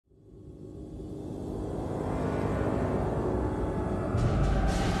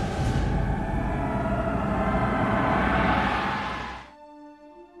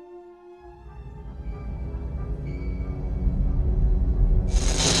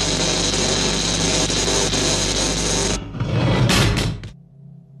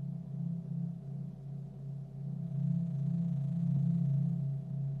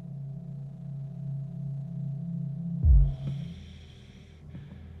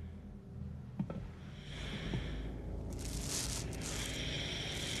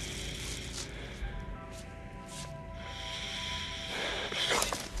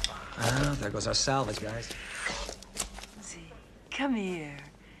goes our salvage, guys. See, come here.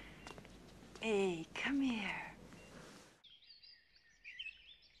 Hey, come here.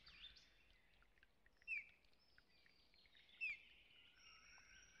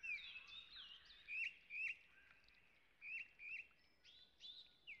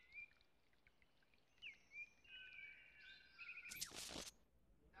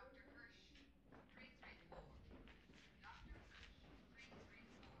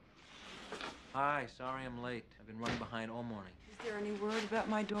 Hi, sorry I'm late. I've been running behind all morning. Is there any word about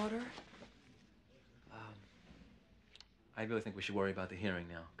my daughter? I really think we should worry about the hearing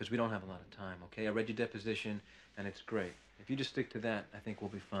now, because we don't have a lot of time, okay? I read your deposition, and it's great. If you just stick to that, I think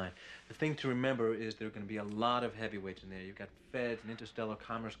we'll be fine. The thing to remember is there are going to be a lot of heavyweights in there. You've got feds and Interstellar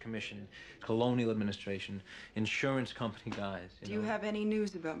Commerce Commission, Colonial Administration, insurance company guys. Do you have any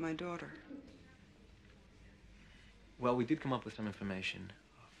news about my daughter? Well, we did come up with some information.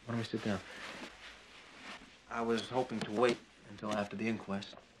 Why don't we sit down? I was hoping to wait until after the inquest.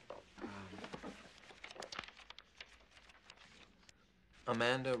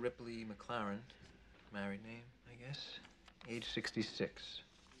 Amanda Ripley McLaren, married name, I guess, age 66.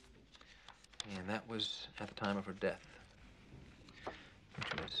 And that was at the time of her death,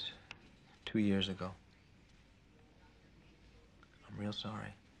 which was 2 years ago. I'm real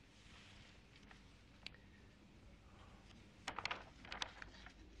sorry.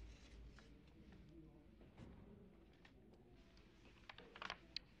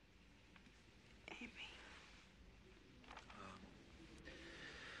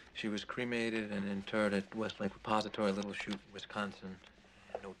 She was cremated and interred at Westlake Repository, Little Chute, Wisconsin.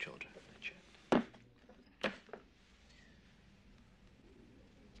 No children. Not yet.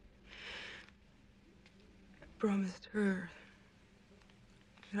 I promised her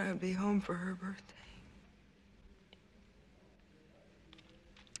that I'd be home for her birthday.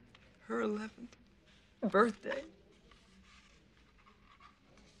 Her 11th birthday.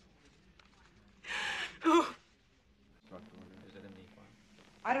 Oh.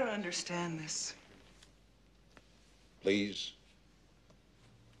 I don't understand this. Please.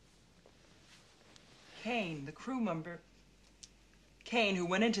 Kane, the crew member. Kane, who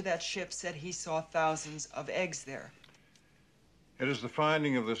went into that ship, said he saw thousands of eggs there. It is the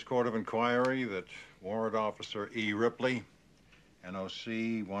finding of this court of inquiry that Warrant Officer E. Ripley,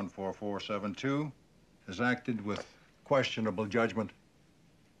 NOC 14472, has acted with questionable judgment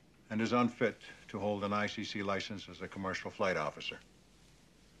and is unfit to hold an ICC license as a commercial flight officer.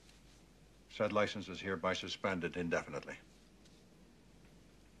 Said license is hereby suspended indefinitely.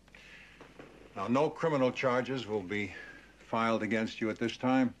 Now, no criminal charges will be filed against you at this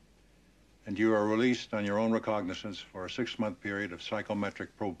time, and you are released on your own recognizance for a 6-month period of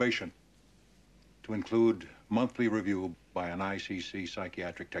psychometric probation to include monthly review by an ICC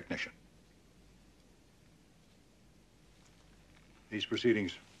psychiatric technician. These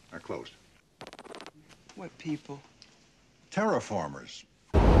proceedings are closed. What people? Terraformers.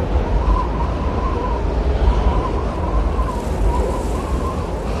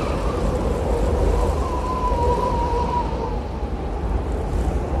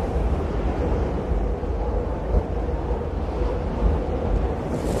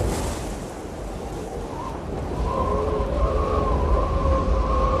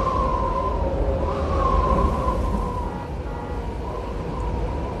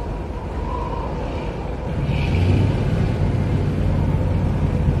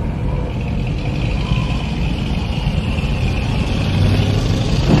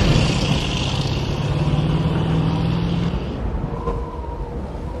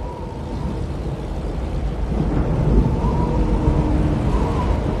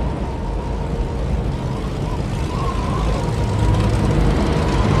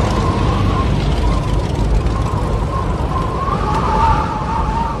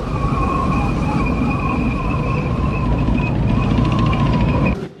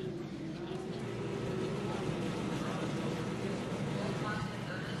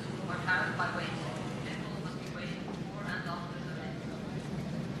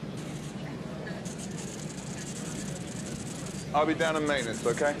 I'll be down in maintenance,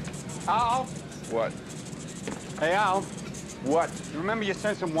 okay? Al? What? Hey, Al. What? You remember you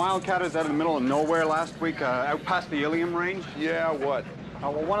sent some wildcatters out in the middle of nowhere last week, out past the Ilium range? Yeah, what?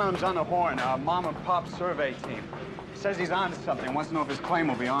 Well, one of them's on the horn, a mom and pop survey team. Says he's on to something, wants to know if his claim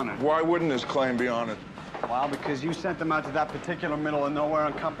will be on it. Why wouldn't his claim be on it? Well, because you sent them out to that particular middle of nowhere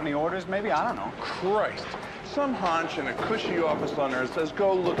on company orders, maybe? I don't know. Christ. Some hunch in a cushy office on Earth says,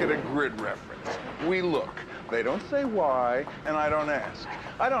 go look at a grid reference. We look. They don't say why, and I don't ask.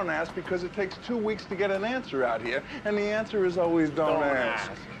 I don't ask because it takes 2 weeks to get an answer out here, and the answer is always don't ask.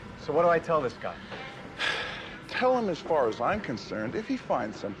 So what do I tell this guy? Tell him, as far as I'm concerned, if he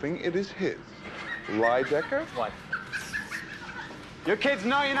finds something, it is his. Lie, Decker? What? Your kids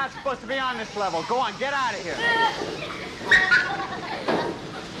know you're not supposed to be on this level. Go on, get out of here.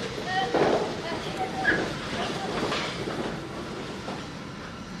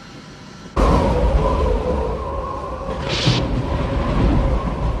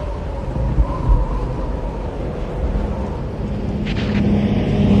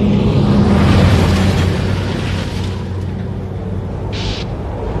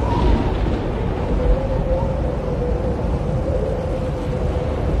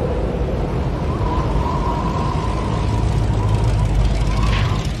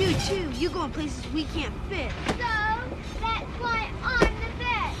 Places we can't fit. So, that's why I'm the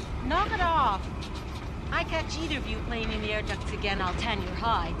best. Knock it off. I catch either of you playing in the air ducts again, I'll tan your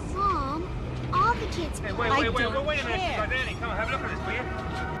hides. Mom, all the kids. Hey, wait a minute, care. Danny, come on, have a look at this, will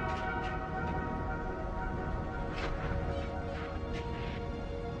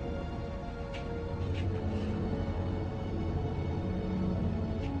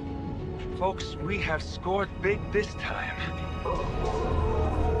you? Folks, we have scored big this time.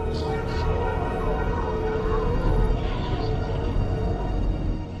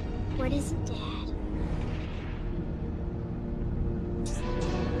 What is it, Dad?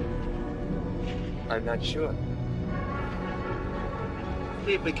 I'm not sure.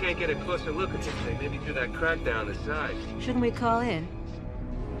 See if we can't get a closer look at this thing, maybe through that crack down the side. Shouldn't we call in?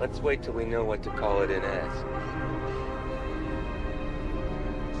 Let's wait till we know what to call it in as.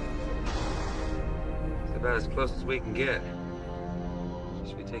 It's about as close as we can get.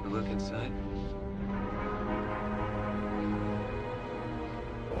 Should we take a look inside?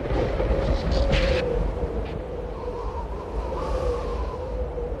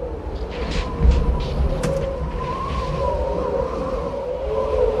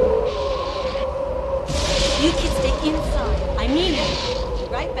 You kids stay inside. I mean it. Be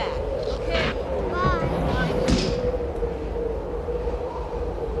right back. Okay. Bye.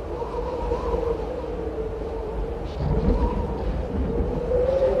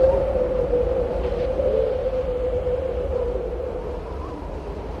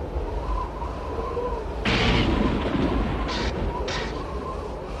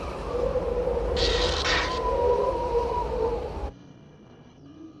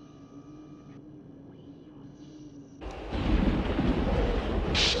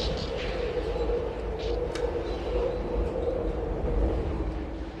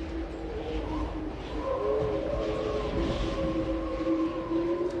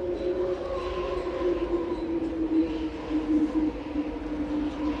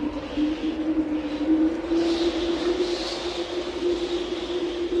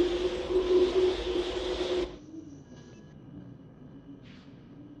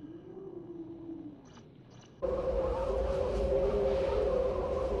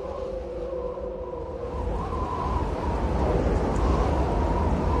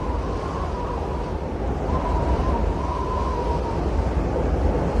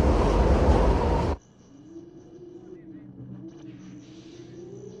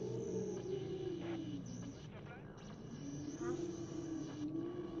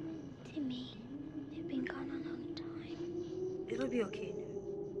 It'll be okay,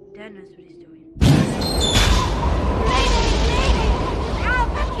 dude. Dad knows what he's doing.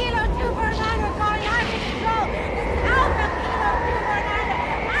 Alpha Kilo 249, we're calling Army Control. This is Alpha Kilo 249.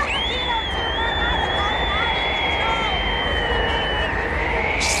 Alpha Kilo 249, we're calling Army Control.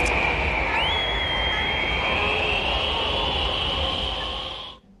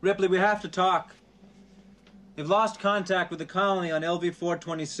 Ripley, we have to talk. They've lost contact with the colony on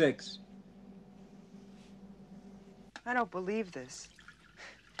LV-426. I don't believe this.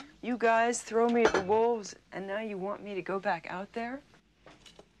 You guys throw me at the wolves, and now you want me to go back out there?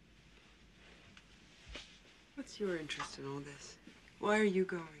 What's your interest in all this? Why are you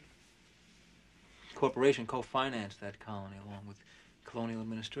going? Corporation co-financed that colony along with colonial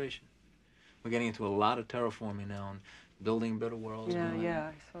administration. We're getting into a lot of terraforming now and building better worlds. Yeah,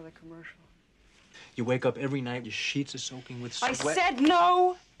 I saw the commercial. You wake up every night, your sheets are soaking with sweat. I said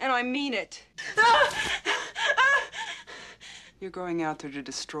no, and I mean it. You're going out there to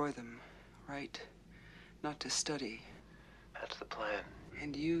destroy them, right? Not to study. That's the plan.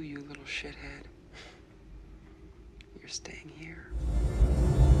 And you little shithead, you're staying here.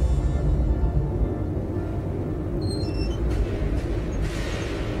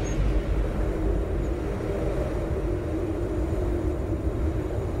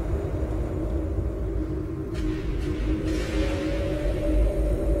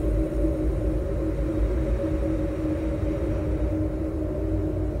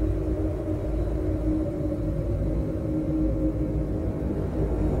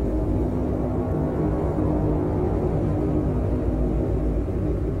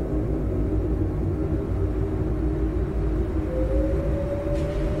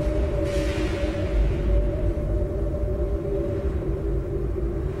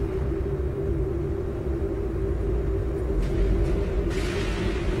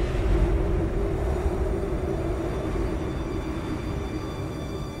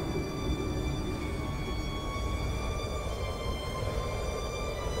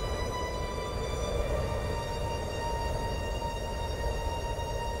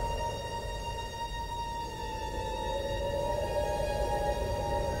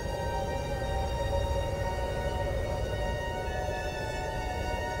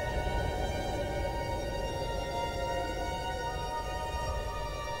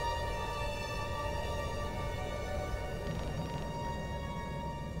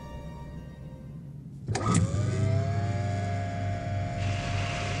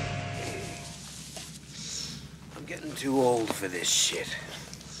 getting too old for this shit.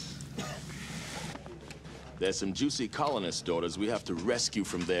 There's some juicy colonist daughters we have to rescue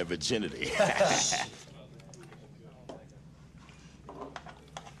from their virginity.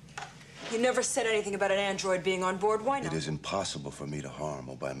 You never said anything about an android being on board. Why not? It is impossible for me to harm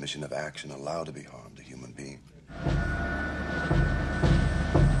or by mission of action allow to be harmed a human being.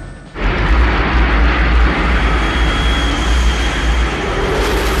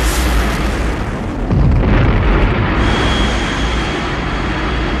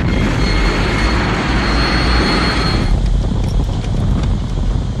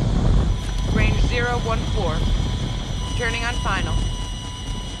 Range 014. Turning on final.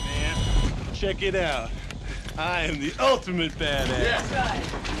 Check it out. I am the ultimate badass. Yeah.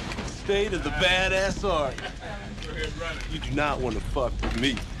 State of the badass art. You do not want to fuck with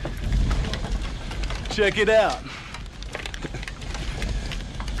me. Check it out.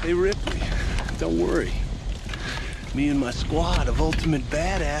 Hey, Ripley, don't worry. Me and my squad of ultimate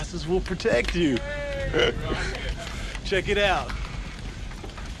badasses will protect you. Check it out.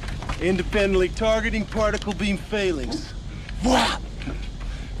 Independently targeting particle beam failings. What?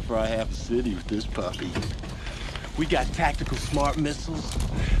 I have a city with this puppy. We got tactical smart missiles,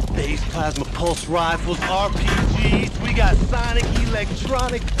 phase plasma pulse rifles, RPGs, we got sonic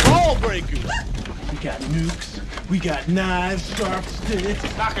electronic ball breakers. We got nukes, we got knives, sharp sticks.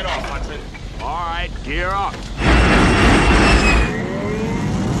 Knock it off, Hudson. All right, gear up.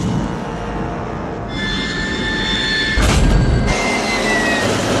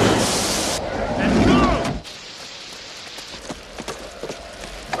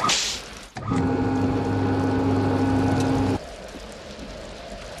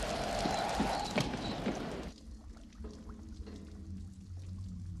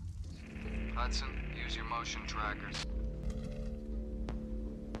 Hudson, use your motion trackers.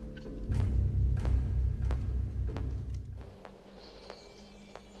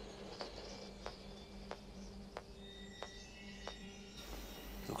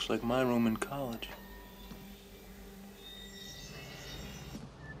 Looks like my room in college.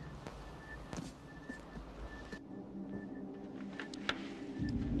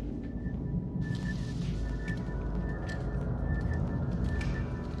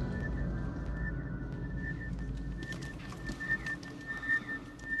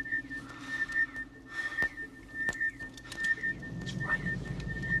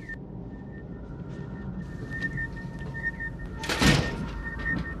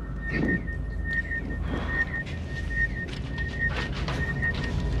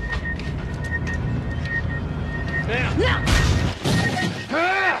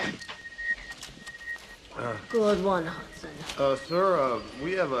 Good one, Hudson. Sir,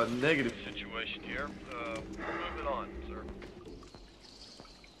 we have a negative situation here. Move it on, sir.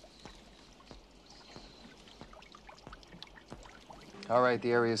 All right,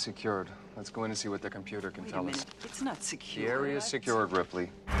 the area is secured. Let's go in and see what the computer can tell us. It's not secure. The area is secured, Ripley.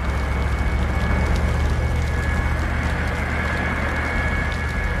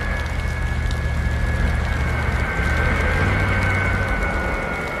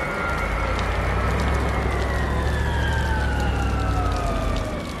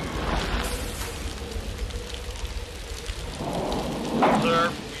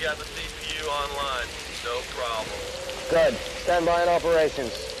 Sir, we got the CPU online. No problem. Good. Stand by in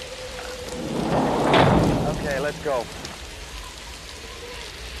operations. Okay, let's go.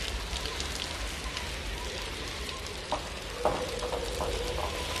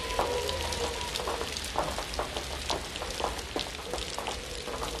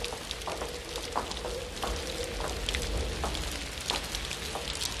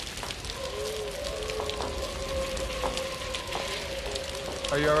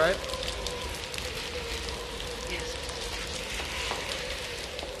 Are you all right? Yes.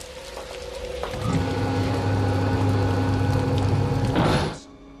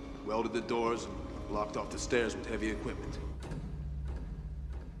 Welded the doors and blocked off the stairs with heavy equipment.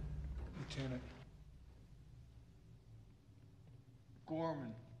 Lieutenant.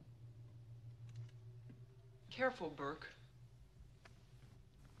 Gorman. Careful, Burke.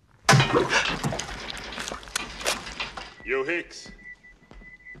 Yo, Hicks.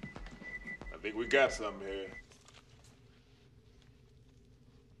 I think we got something here.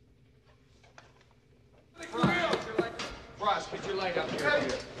 Ross, get your light up here.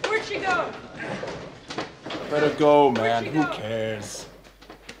 Where'd she go? Let her go, man. Who cares?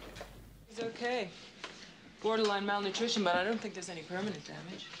 He's okay. Borderline malnutrition, but I don't think there's any permanent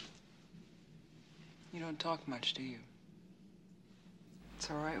damage. You don't talk much, do you? It's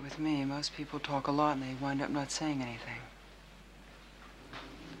all right with me. Most people talk a lot and they wind up not saying anything.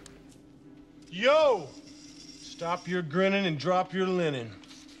 Yo! Stop your grinning and drop your linen.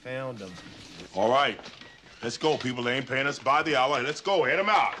 Found them. All right. Let's go, people. They ain't paying us by the hour. Let's go. Head them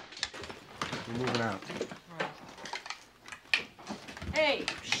out. We're moving out. Hey!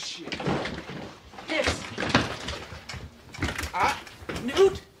 Shit. This.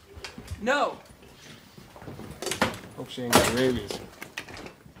 Newt? No. Hope she ain't got rabies.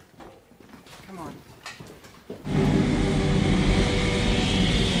 Come on.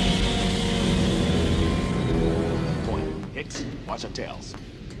 Point. Hicks, watch our tails.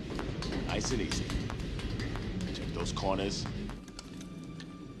 Nice and easy. Check those corners.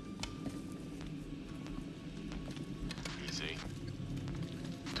 Easy.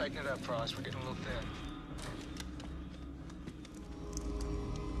 Tighten it up, Frost. We're getting a little thin.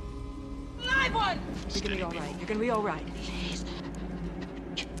 Live one! You're gonna be all right. You're gonna be all right. Please.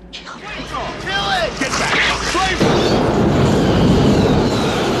 Kill it! Get back! Slave!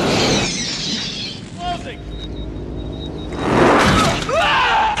 Closing!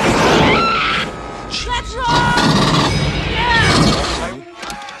 Let's run! Yeah!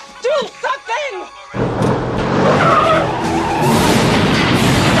 Do something!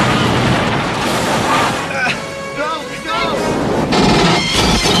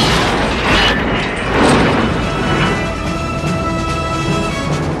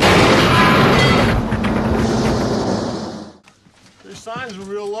 Their signs were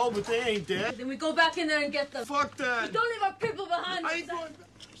real low, but they ain't dead. Then we go back in there and get them. Fuck that. Don't leave our people behind. I ain't going back.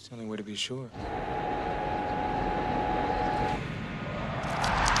 It's the only way to be sure.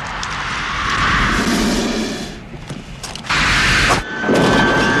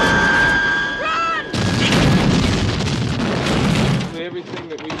 Everything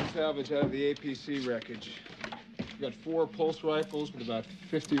that we can salvage out of the APC wreckage. We got 4 pulse rifles with about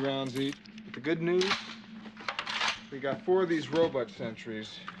 50 rounds each. But the good news, we got 4 of these robot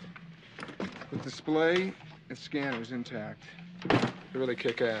sentries with display and scanners intact. They really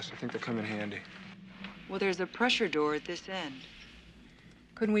kick ass. I think they'll come in handy. Well, there's a pressure door at this end.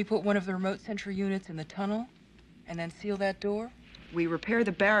 Couldn't we put one of the remote sentry units in the tunnel and then seal that door? We repair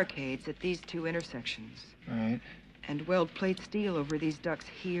the barricades at these 2 intersections. All right. And weld plate steel over these ducts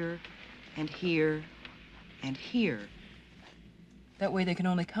here and here and here. That way they can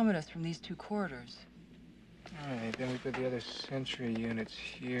only come at us from these 2 corridors. All right, then we put the other sentry units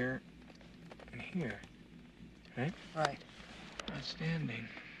here and here. Right? Right. Outstanding.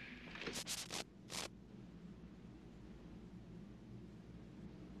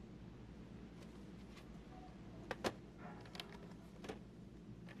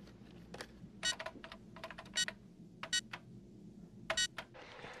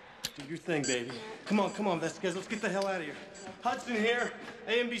 Do your thing, baby. Come on, Vasquez. Let's get the hell out of here. Hudson here.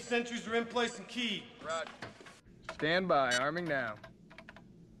 A and B sentries are in place and keyed. Right. Stand by. Arming now.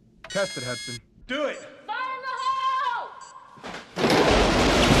 Test it, Hudson. Do it. Fire in the hole!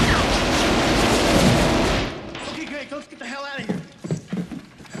 Okay, great. Let's get the hell out of here.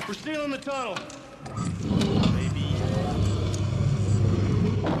 We're sealing the tunnel. Baby.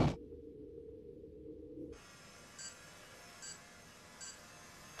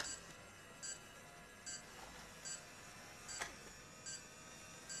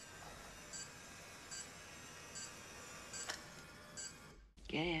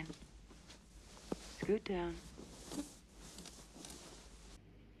 Get in. Scoot down.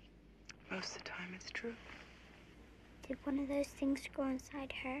 Most of the time, it's true. Did one of those things go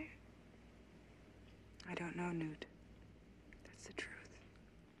inside her? I don't know, Newt. That's the truth.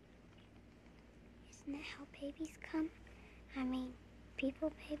 Isn't that how babies come? I mean,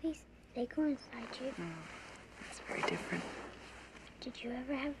 people babies, they go inside you. No, it's very different. Did you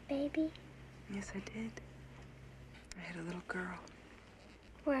ever have a baby? Yes, I did. I had a little girl.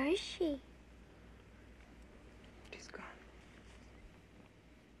 Where is she? She's gone.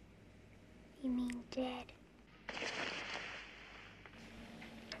 You mean dead?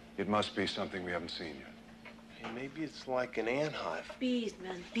 It must be something we haven't seen yet. Hey, maybe it's like an ant hive. Bees,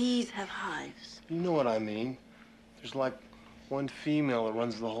 man. Bees have hives. You know what I mean. There's like one female that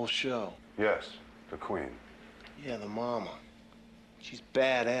runs the whole show. Yes, the queen. Yeah, the mama. She's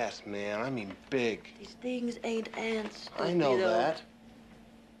badass, man. I mean big. These things ain't ants. I know Torpedo. that.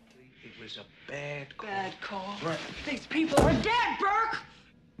 It was a bad call. Bad call. Right. These people are dead, Burke!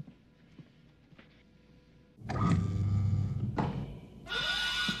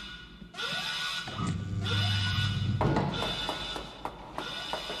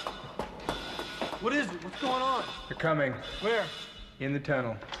 What is it? What's going on? They're coming. Where? In the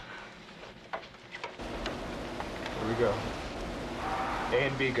tunnel. Here we go. A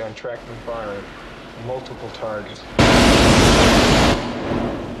and B gun tracked and firing. Multiple targets.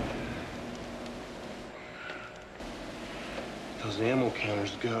 ammo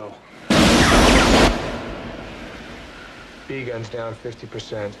counters go? B gun's down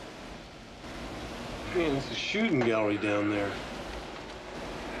 50%. Man, it's a shooting gallery down there.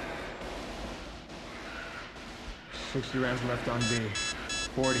 60 rounds left on B.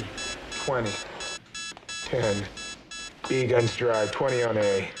 40. 20. 10. B gun's dry. 20 on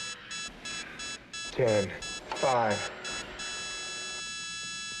A. 10. 5.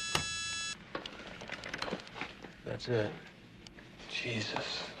 That's it.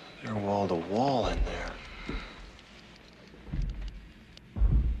 Jesus, they're wall to wall in there.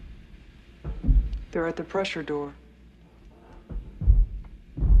 They're at the pressure door.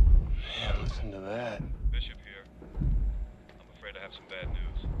 Man, listen to that. Bishop here. I'm afraid I have some bad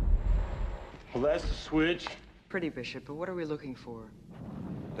news. Well, that's the switch. Pretty, Bishop, but what are we looking for?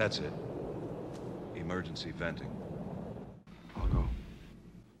 That's it. Emergency venting. I'll go.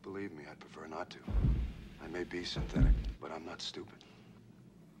 Believe me, I'd prefer not to. I may be synthetic, but I'm not stupid.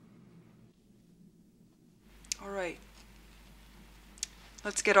 All right.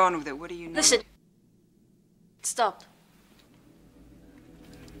 Let's get on with it. What do you know? Listen. It stopped.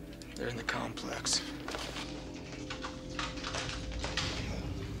 They're in the complex.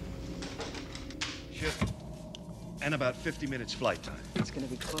 Shift. And about 50 minutes flight time. It's gonna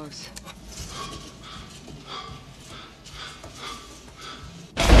be close.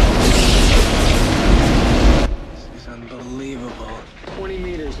 This is unbelievable. 20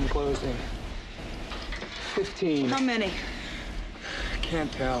 meters in closing. 15. How many?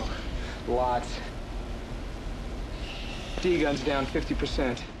 Can't tell. Lots. D gun's down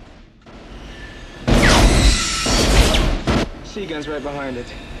 50%. C gun's right behind it.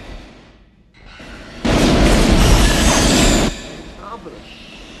 Stopping them.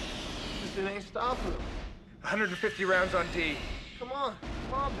 This ain't stopping them. 150 rounds on D. Come on,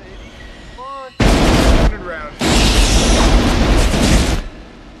 baby. Come on. 100 rounds.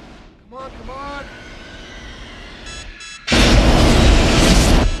 Come on.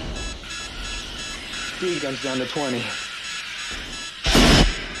 D gun's down to 20.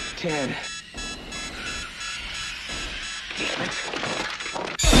 10.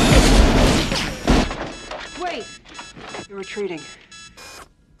 Wait! You're retreating.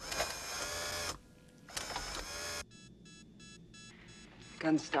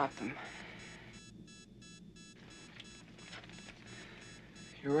 Guns stop them.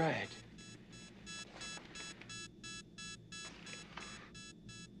 You're right.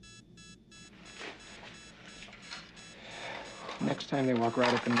 Next time they walk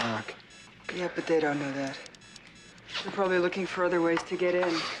right up and knock. Yeah, but they don't know that. They're probably looking for other ways to get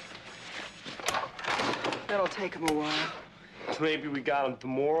in. That'll take them a while. Maybe we got them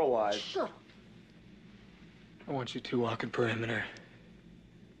demoralized. Shut up. I want you two walking perimeter.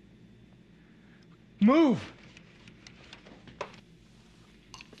 Move!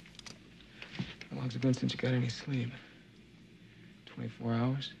 How long's it been since you got any sleep? 24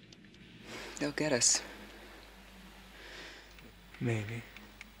 hours? They'll get us. Maybe.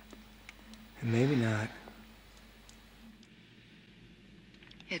 And maybe not.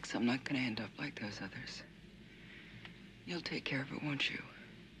 Hicks, I'm not gonna end up like those others. You'll take care of it, won't you?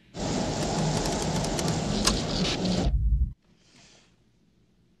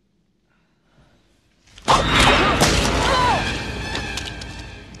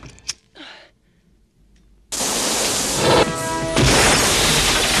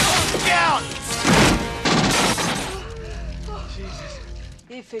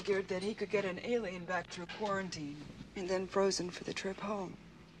 He figured that he could get an alien back through quarantine and then frozen for the trip home.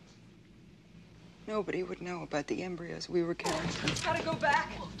 Nobody would know about the embryos we were carrying. Gotta go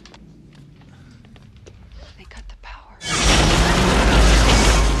back. They cut the power.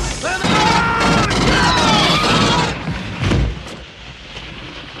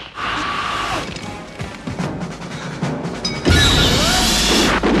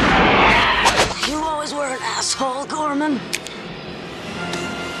 You always were an asshole, Gorman.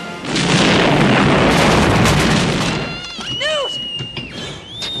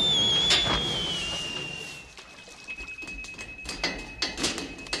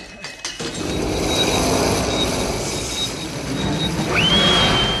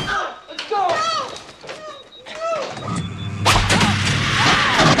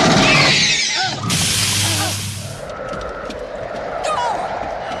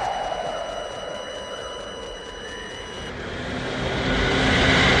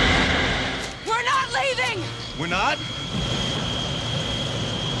 We're not?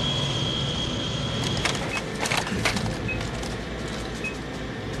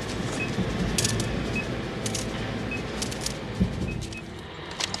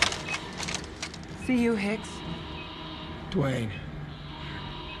 See you, Hicks. Dwayne.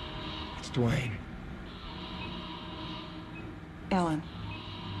 Dwayne. Ellen.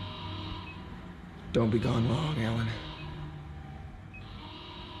 Don't be gone long, Ellen.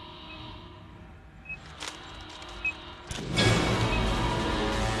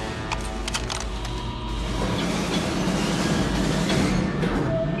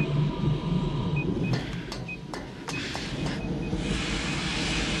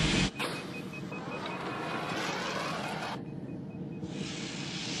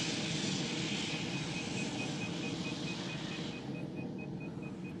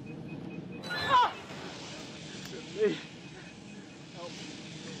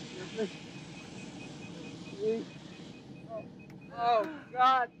 Oh,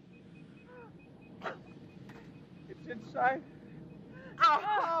 God. It's inside.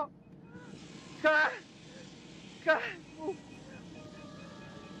 Ow! God! God! Move!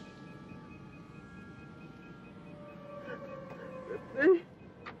 Ripley?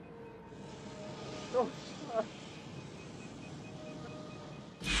 Don't stop.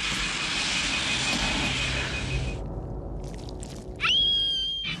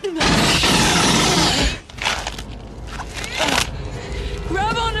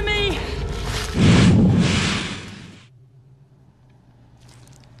 Grab onto me!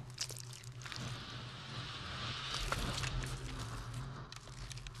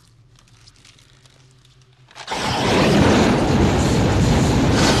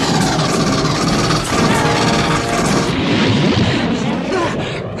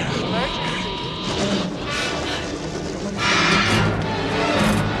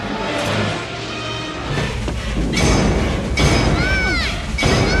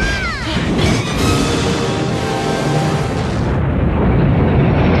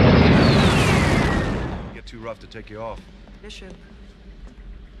 Rough to take you off. Bishop,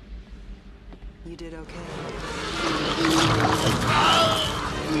 you did okay.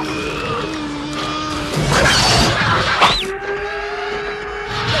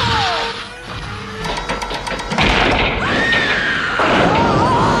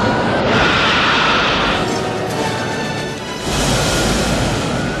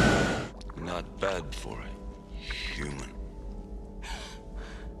 Not bad for a human.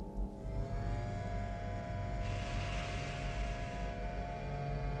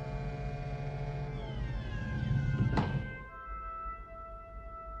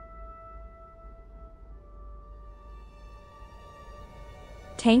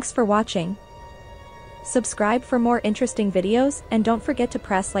 Thanks for watching. Subscribe for more interesting videos and don't forget to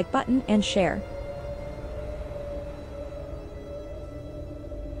press like button and share.